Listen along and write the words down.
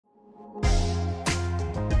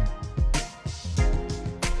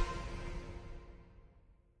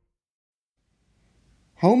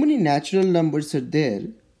how many natural numbers are there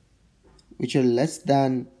which are less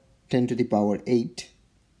than 10 to the power 8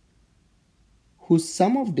 whose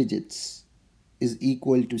sum of digits is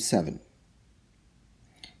equal to 7?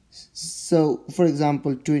 So, for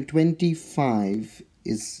example, 25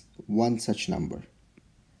 is one such number.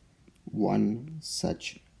 One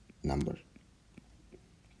such number.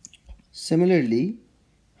 Similarly,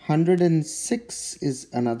 106 is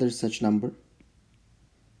another such number.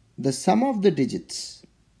 The sum of the digits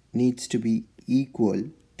needs to be equal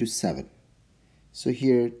to 7. So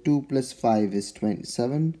here 2 plus 5 is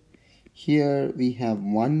 27. Here we have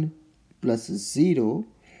 1 plus 0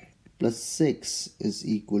 plus 6 is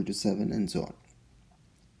equal to 7, and so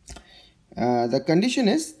on. The condition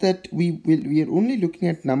is that we are only looking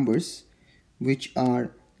at numbers which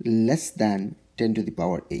are less than 10 to the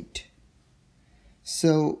power 8.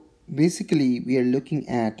 So basically we are looking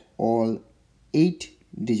at all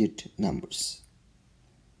 8-digit numbers.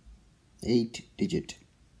 8-digit,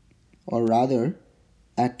 or rather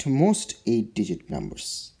at most 8-digit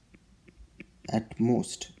numbers. At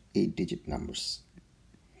most 8-digit numbers.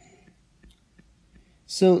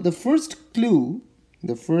 So the first clue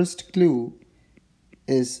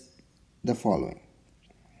is the following,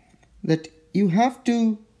 that you have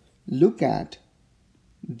to look at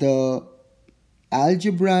the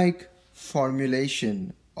algebraic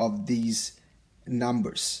formulation of these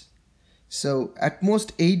numbers. So at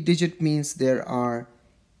most 8-digit means there are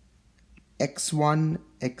x1,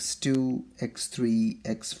 x2, x3,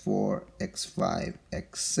 x4, x5,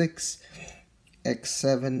 x6,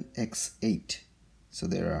 x7, x8. So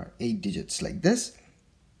there are 8 digits like this.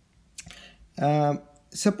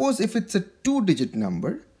 Suppose if it's a 2-digit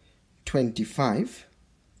number, 25,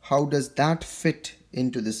 how does that fit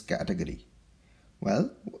into this category?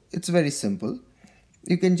 Well, it's very simple.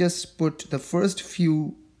 You can just put the first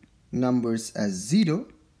few numbers as 0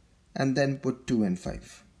 and then put 2 and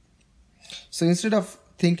 5. So instead of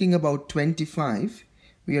thinking about 25,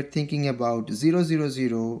 we are thinking about 0, 0,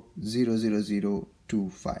 0, 0, 0, 0, 2,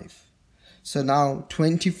 5. So now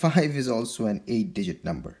 25 is also an 8-digit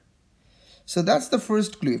number. So that's the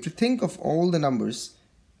first clue. You have to think of all the numbers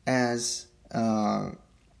as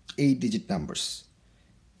 8-digit numbers.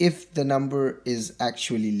 If the number is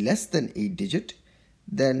actually less than 8-digit,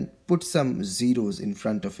 then put some zeros in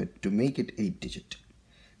front of it to make it 8-digit.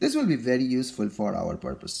 This will be very useful for our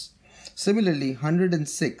purpose. Similarly,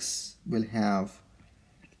 106 will have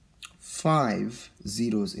 5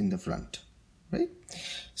 zeros in the front, right?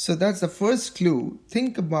 So that's the first clue.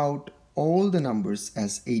 Think about all the numbers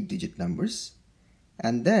as 8-digit numbers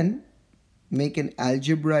and then make an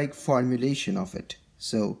algebraic formulation of it.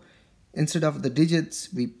 So instead of the digits,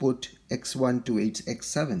 we put x1 to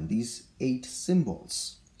x7, these 8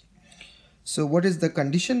 symbols. So what is the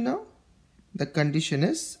condition now? The condition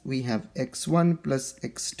is we have x1 plus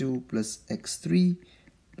x2 plus x3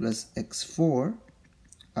 plus x4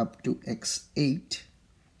 up to x8.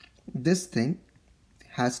 This thing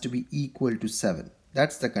has to be equal to 7.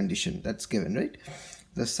 That's the condition that's given, right?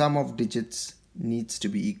 The sum of digits needs to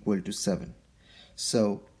be equal to 7.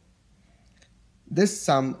 So this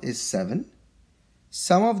sum is 7.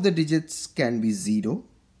 Sum of the digits can be 0.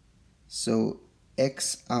 So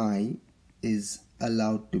xi is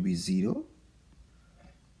allowed to be 0.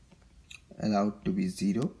 Allowed to be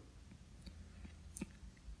 0.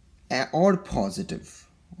 Or positive.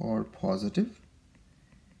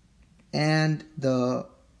 And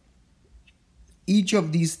each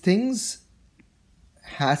of these things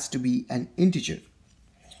has to be an integer.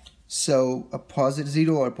 So a positive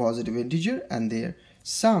 0 or positive integer, and their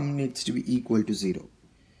sum needs to be equal to 0.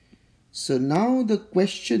 So now the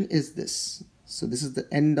question is this. So this is the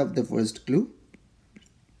end of the first clue.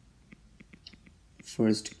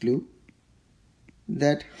 First clue,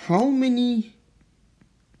 that how many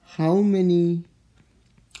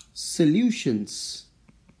solutions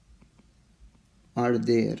are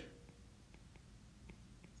there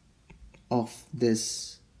of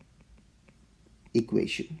this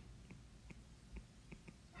equation?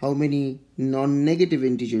 How many non-negative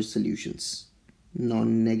integer solutions?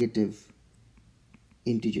 Non-negative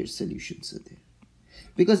integer solutions are there.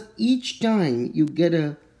 Because each time you get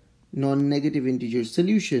a non-negative integer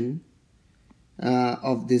solution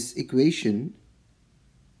of this equation,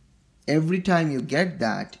 every time you get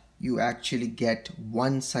that, you actually get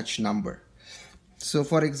one such number. So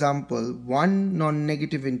for example, one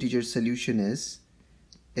non-negative integer solution is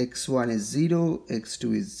x1 is 0,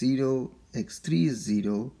 x2 is 0, x3 is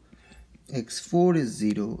 0, x4 is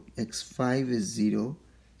 0, x5 is 0,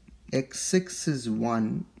 x6 is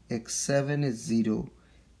 1, x7 is 0,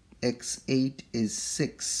 x8 is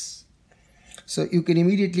 6. So you can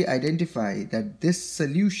immediately identify that this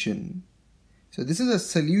solution, so this is a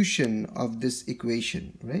solution of this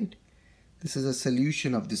equation, right? This is a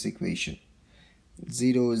solution of this equation.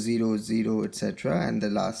 0, 0, 0, etc. and the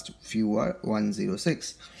last few are 1, 0,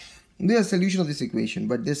 6. They are a solution of this equation,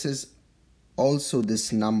 but this is also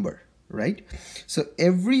this number, right? So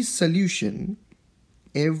every solution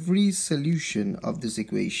of this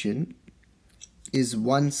equation is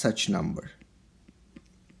one such number.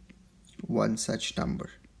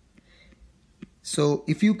 So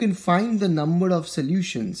if you can find the number of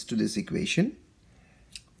solutions to this equation,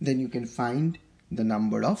 then you can find the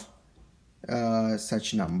number of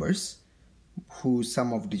such numbers whose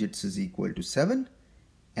sum of digits is equal to 7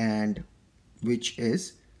 and which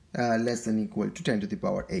is less than equal to 10 to the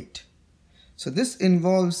power 8. So this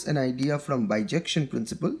involves an idea from bijection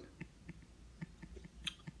principle.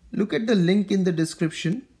 Look at the link in the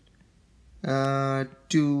description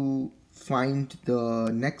to find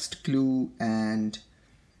the next clue and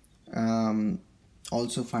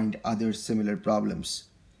also find other similar problems.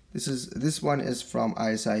 This one is from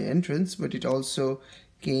ISI entrance, but it also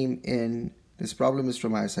came in, this problem is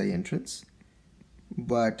from ISI entrance,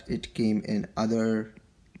 but it came in other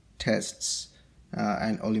tests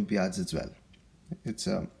and Olympiads as well. It's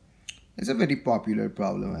a very popular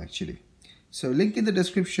problem actually. So link in the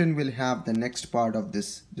description will have the next part of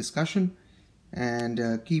this discussion, and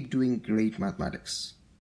keep doing great mathematics.